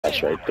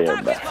cash right there,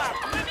 bro.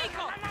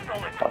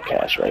 My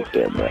cash right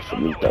there, bro.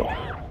 Finito.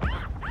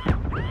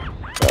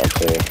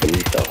 Okay,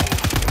 finito.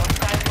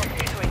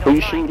 Who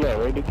you shooting at,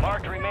 ready?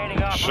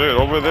 Shit,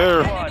 over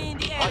there.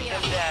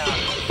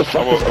 The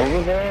fuck is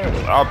over there?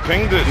 I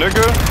pinged it,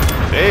 nigga.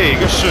 Hey,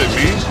 good shit,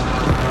 B.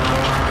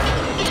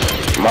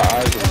 My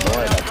eyes are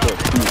blind. I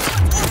can't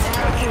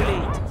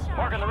see.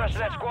 Marking the rest of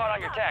that squad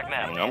on your tac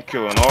map. I'm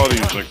killing all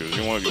these niggas.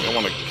 You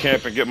want to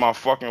camp and get my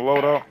fucking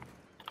loadout?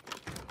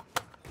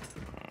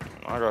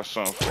 I got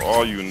something for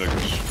all you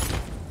niggas.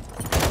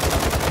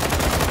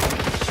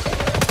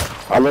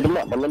 I lit him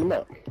up. I lit him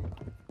up.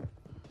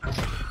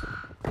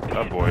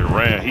 That boy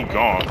ran. He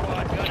gone.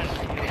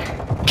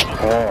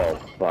 Oh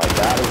my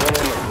God! Is that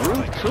on the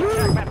roof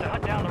too?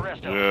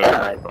 Yeah.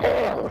 God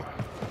damn.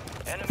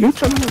 You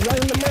told me you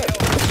lighting them up.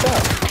 What's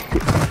up?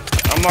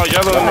 I'm not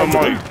yelling at no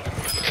mic.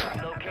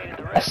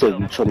 I said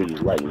you told me you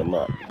lighting them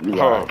up. You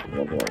Huh.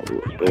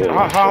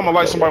 How I'm gonna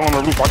light somebody on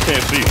the roof? I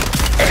can't see.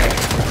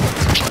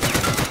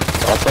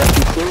 I thought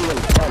you seen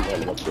them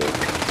coming.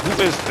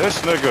 Who is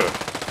this nigga?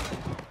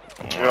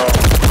 Yo,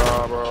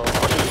 nah, bro.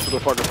 I get to the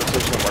fucking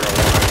position like I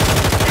want.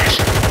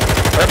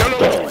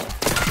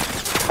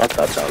 I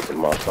thought that was a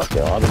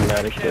motherfucking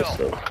automatic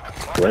pistol.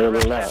 Rather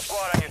than that.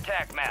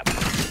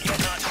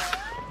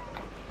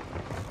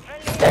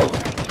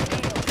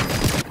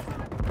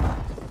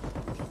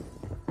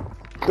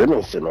 They've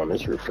been sitting on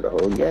this roof for the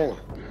whole game.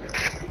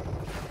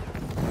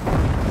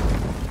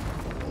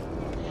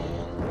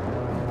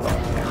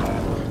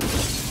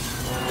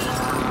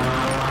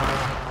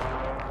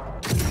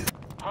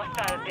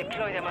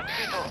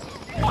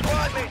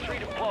 Squad mates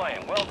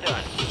redeploying. Well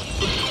done.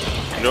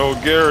 Yo,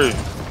 Gary.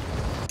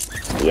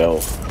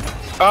 Yo.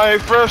 I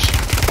ain't fresh.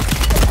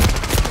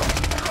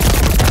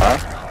 Huh?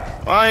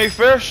 I ain't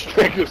fresh.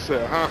 Nigga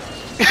said, huh?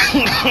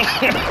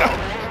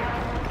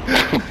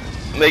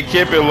 They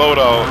keep it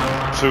loadout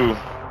too.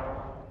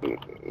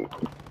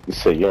 You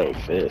said you ain't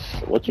fish.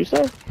 What you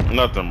say?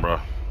 Nothing, bro.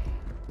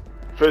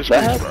 Fish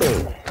That grease, bro.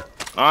 happened.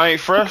 I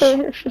ain't fresh. Okay,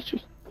 here's shit you.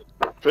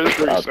 Fish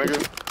grease,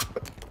 nigga.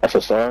 That's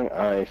a song.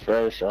 I ain't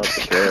fresh off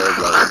the club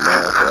like a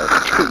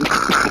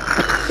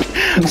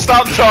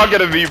Stop talking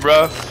to me,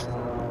 bro.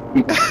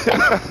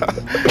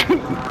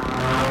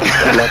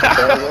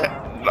 motherfucker.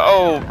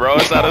 No, bro,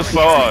 it's not a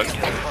song.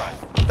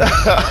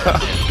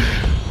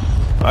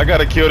 I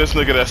gotta kill this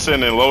nigga that's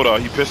sitting in loadout.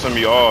 He pissing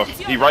me off.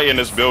 He right in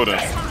this building.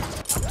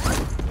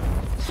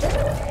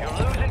 You're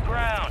losing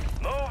ground.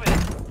 Move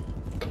it.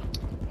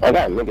 I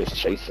got niggas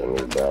chasing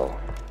me, bro.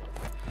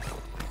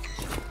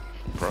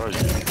 Bro,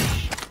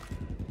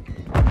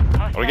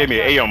 oh, they gave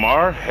me an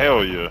AMR?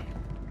 Hell yeah.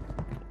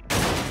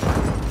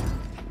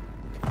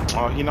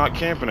 Oh, he not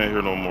camping in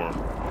here no more.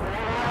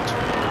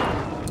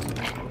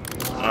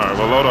 Alright,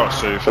 well, loadout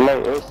safe.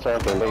 Somebody is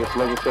talking, nigga.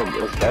 Somebody said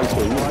it's time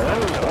for you.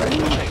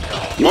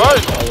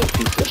 What? All this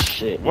piece of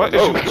shit. What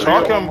is you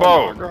talking Oh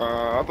about? my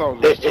God, I thought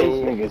it It was is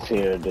two. niggas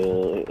here,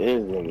 dude. It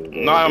is niggas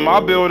here. Not in my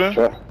building.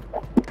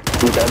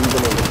 We've been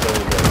in the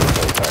same building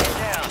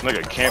sometimes.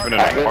 Nigga camping in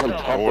I the heard him fucking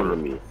talking to border.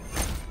 me.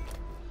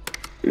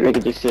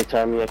 Nigga just said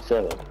Tommy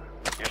X7.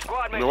 Your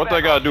squad mates What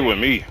that gotta do with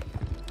me?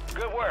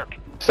 Good work.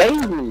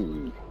 Save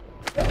me.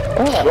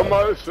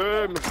 Somebody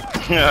said me.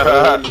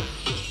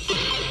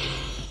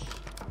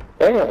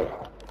 Damn.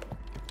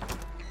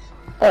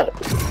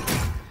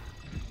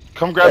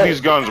 Come grab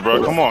these guns, bro.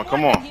 Come on,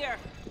 come on.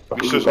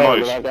 This shit's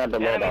nice. I got the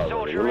load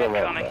already. Leave me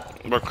alone,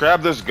 But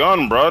grab this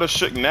gun, bro. This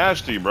shit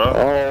nasty, bro.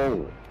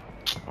 bro.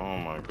 Oh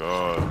my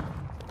god.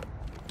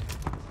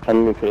 I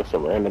need to put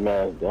some random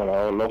ass gun. I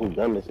don't know who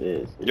gun this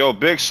is. Yo,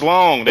 Big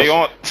Slong, they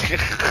on.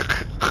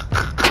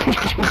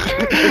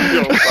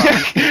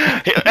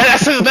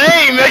 That's his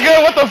name,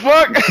 nigga. What the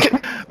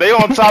fuck? They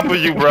on top of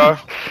you, bro.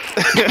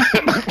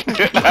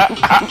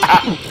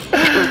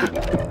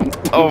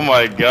 Oh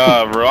my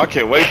god, bro. I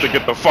can't wait to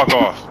get the fuck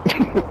off.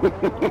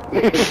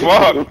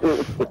 Fuck.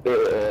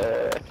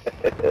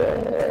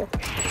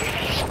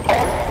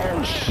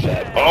 Oh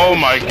shit. Oh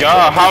my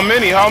god. How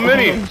many? How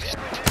many?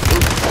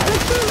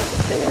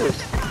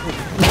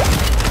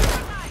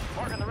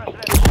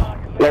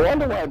 No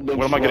wonder why Big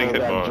What am I getting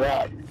hit Slug by?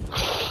 got dropped.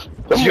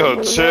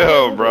 Yo,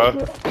 chill, bro.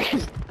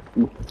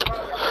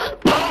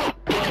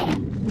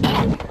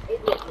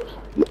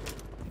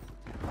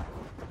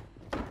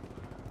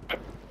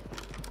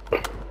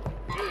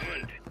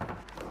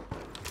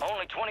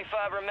 Only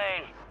 25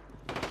 remain.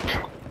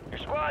 Your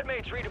squad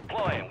mates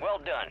redeploying. Well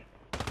done.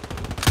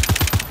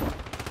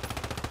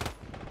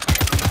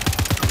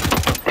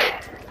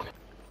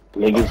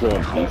 Niggas want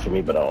to for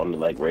me, but I only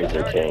like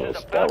Razor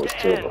Kings. That was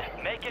too.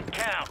 Make it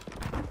count.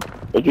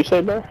 What'd you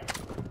say, bro?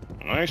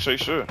 I ain't say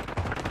shit.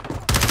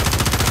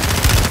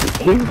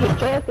 He was just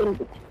talking.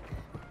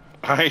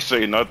 I ain't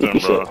say nothing, He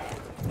bro. said,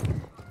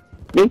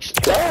 Big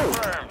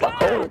Stone. My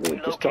coworker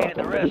was just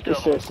talking. He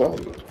just said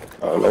something.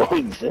 I don't know what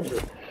he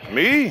said.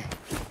 Me?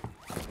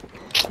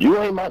 You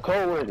ain't my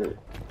coworker.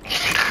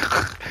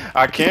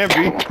 I can't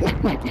be.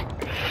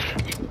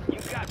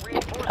 You've got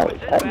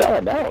reinforcements I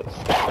doubt.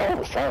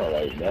 don't sound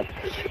like that.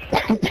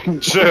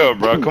 Chill,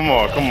 bro. Come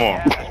on, come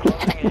on.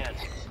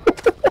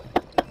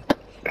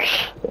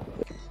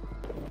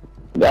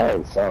 That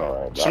ain't sound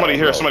like that. Somebody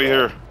here, somebody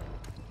here.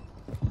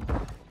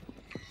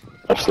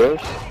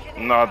 Upstairs?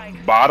 Nah,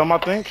 bottom, I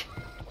think.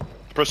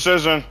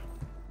 Precision.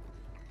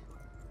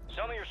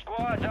 Some of your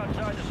squads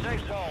outside the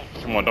safe zone.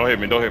 Come on, don't hit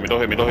me, don't hit me, don't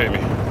hit me, don't hit me.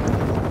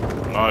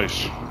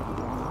 Nice.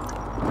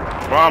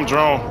 Bomb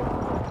drone.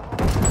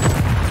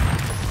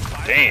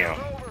 Damn.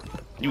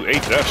 You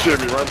ate that shit,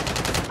 me, right?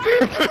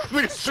 This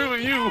nigga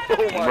shooting you.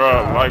 Oh my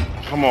bro. God. Like,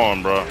 come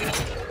on, bro.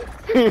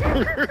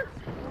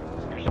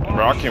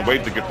 Bro, I can't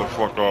wait to get the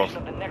fuck off.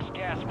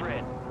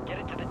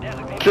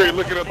 Kerry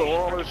looking at the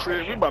wall and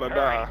shit. We about to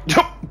die.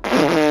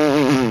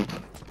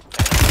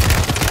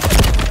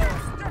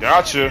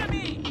 Gotcha.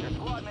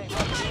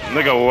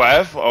 Nigga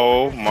left.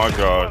 Oh my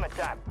god.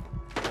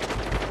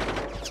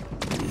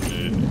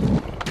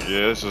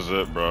 Yeah, this is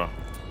it, bro.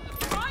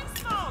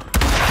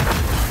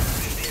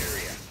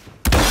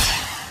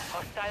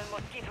 Hostile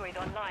mosquitoid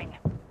online.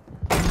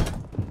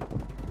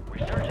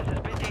 Resurgence has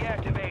been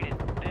deactivated.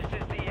 This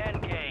is the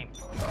end game.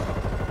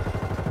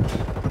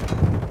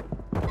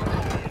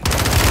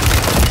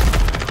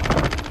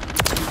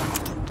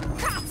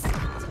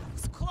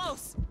 It's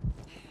close.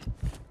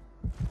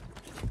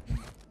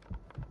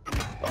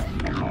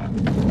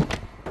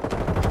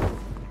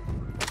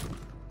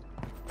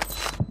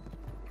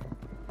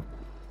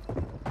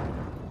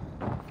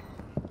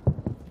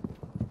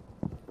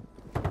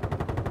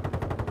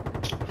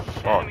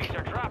 Fuck. Enemies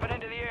are dropping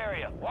into the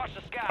area. Watch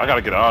the sky. I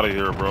gotta get out of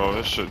here, bro.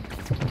 This shit.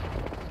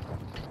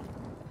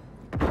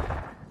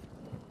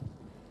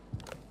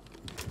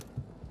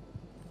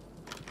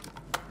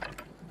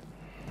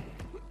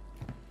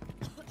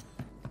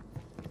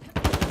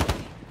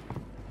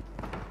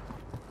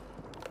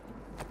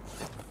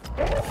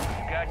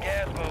 Got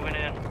gas moving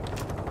in.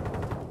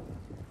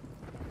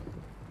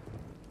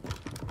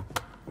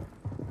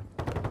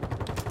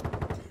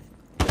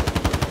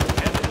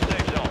 Head to the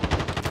safe zone.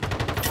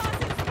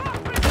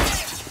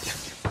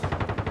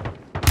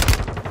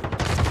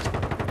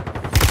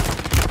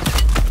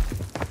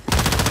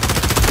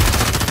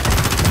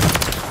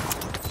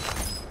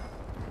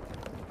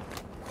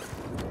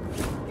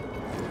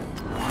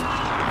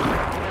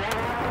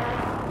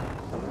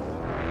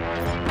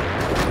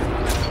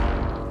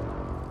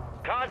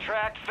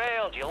 Contract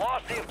failed. You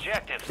lost the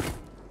objective.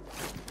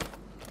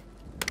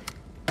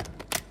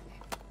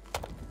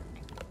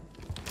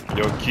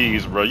 Yo,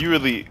 Keys, bro. You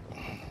and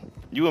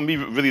me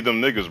really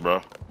them niggas,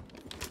 bro.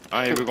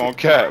 I ain't even gonna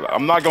cap.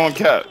 I'm not gonna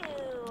cap.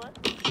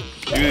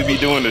 You be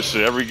doing this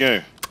shit every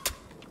game.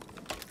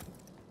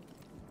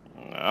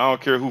 I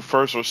don't care who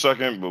first or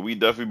second, but we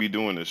definitely be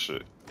doing this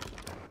shit.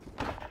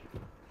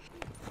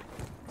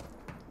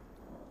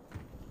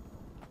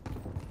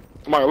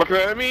 Somebody looking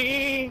at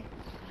me.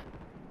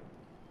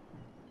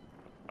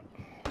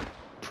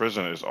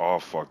 Prison is all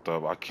fucked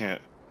up. I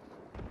can't.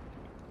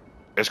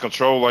 Is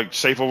control like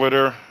safe over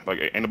there? Like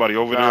ain't nobody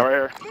over Nah,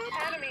 there? right here.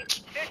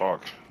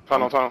 Fuck.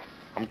 Tunnel.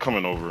 I'm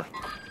coming over.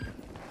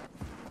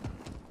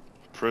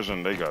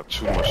 Prison, they got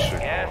too much shit.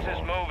 Gas going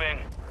is on. moving.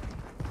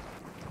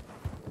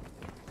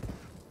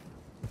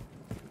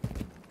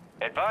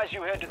 Advise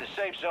you head to the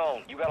safe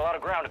zone. You got a lot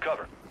of ground to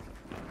cover.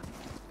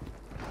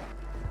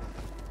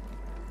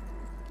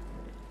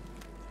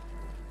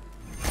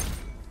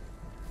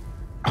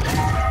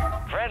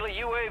 Friendly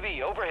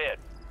UAV overhead.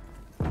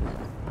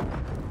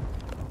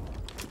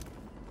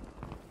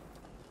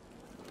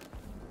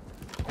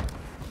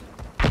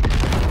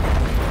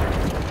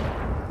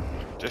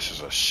 This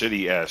is a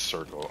shitty ass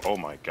circle. Oh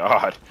my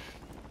god.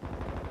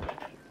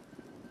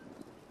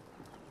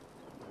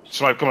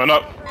 Somebody coming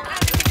up.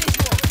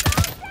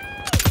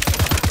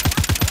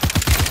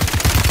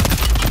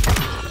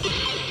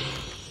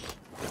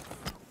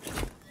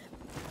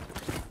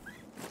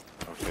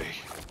 Okay.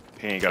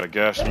 He ain't got a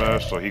gas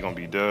mask, so he gonna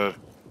be dead.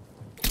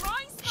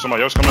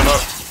 Somebody else coming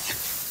up.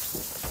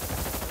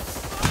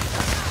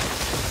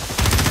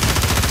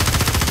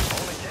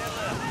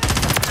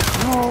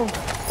 No.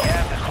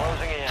 Gas is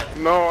closing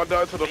in. No, I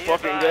died to the Be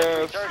fucking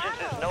advised, gas.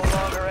 Resurgence is no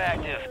longer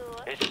active.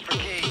 This is for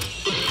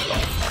keys.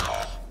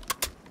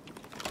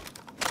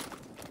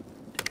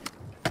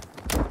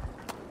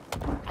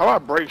 How I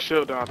break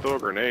shield down, throw a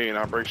grenade, and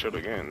I break shield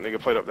again? Nigga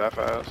played up that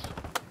fast.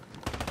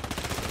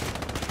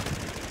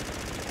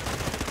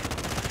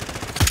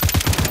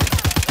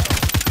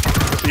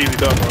 It's easy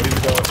done, bro.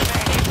 Easy done.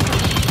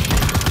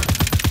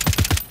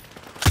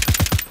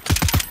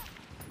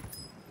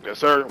 Yes,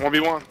 sir.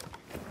 1v1.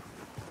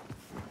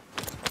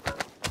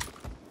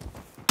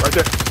 Right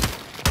there.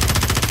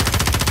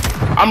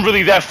 I'm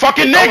really that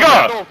fucking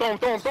nigga!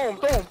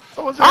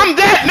 Throw him. I'm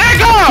that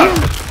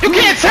nigga! You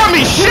can't tell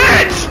me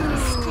shit!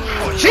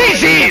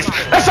 GG's!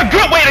 That's a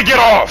good way to get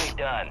off!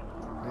 Done.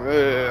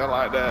 Yeah, I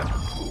like that.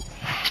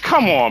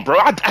 Come on, bro.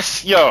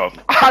 Yo,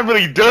 I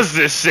really does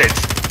this shit.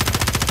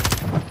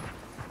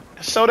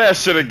 Show that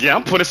shit again.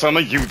 I'm putting this on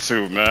the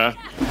YouTube, man.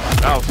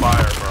 That was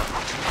fire, bro.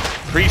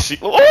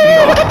 Appreciate. Oh,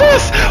 look at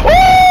this! Oh,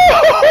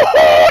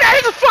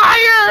 that is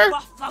fire!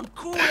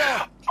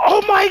 culo.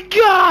 Oh my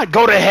God!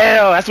 Go to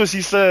hell. That's what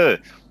she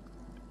said.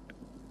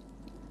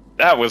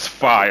 That was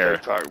fire.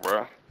 TikTok,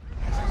 bro.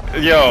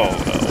 Yo,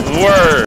 word.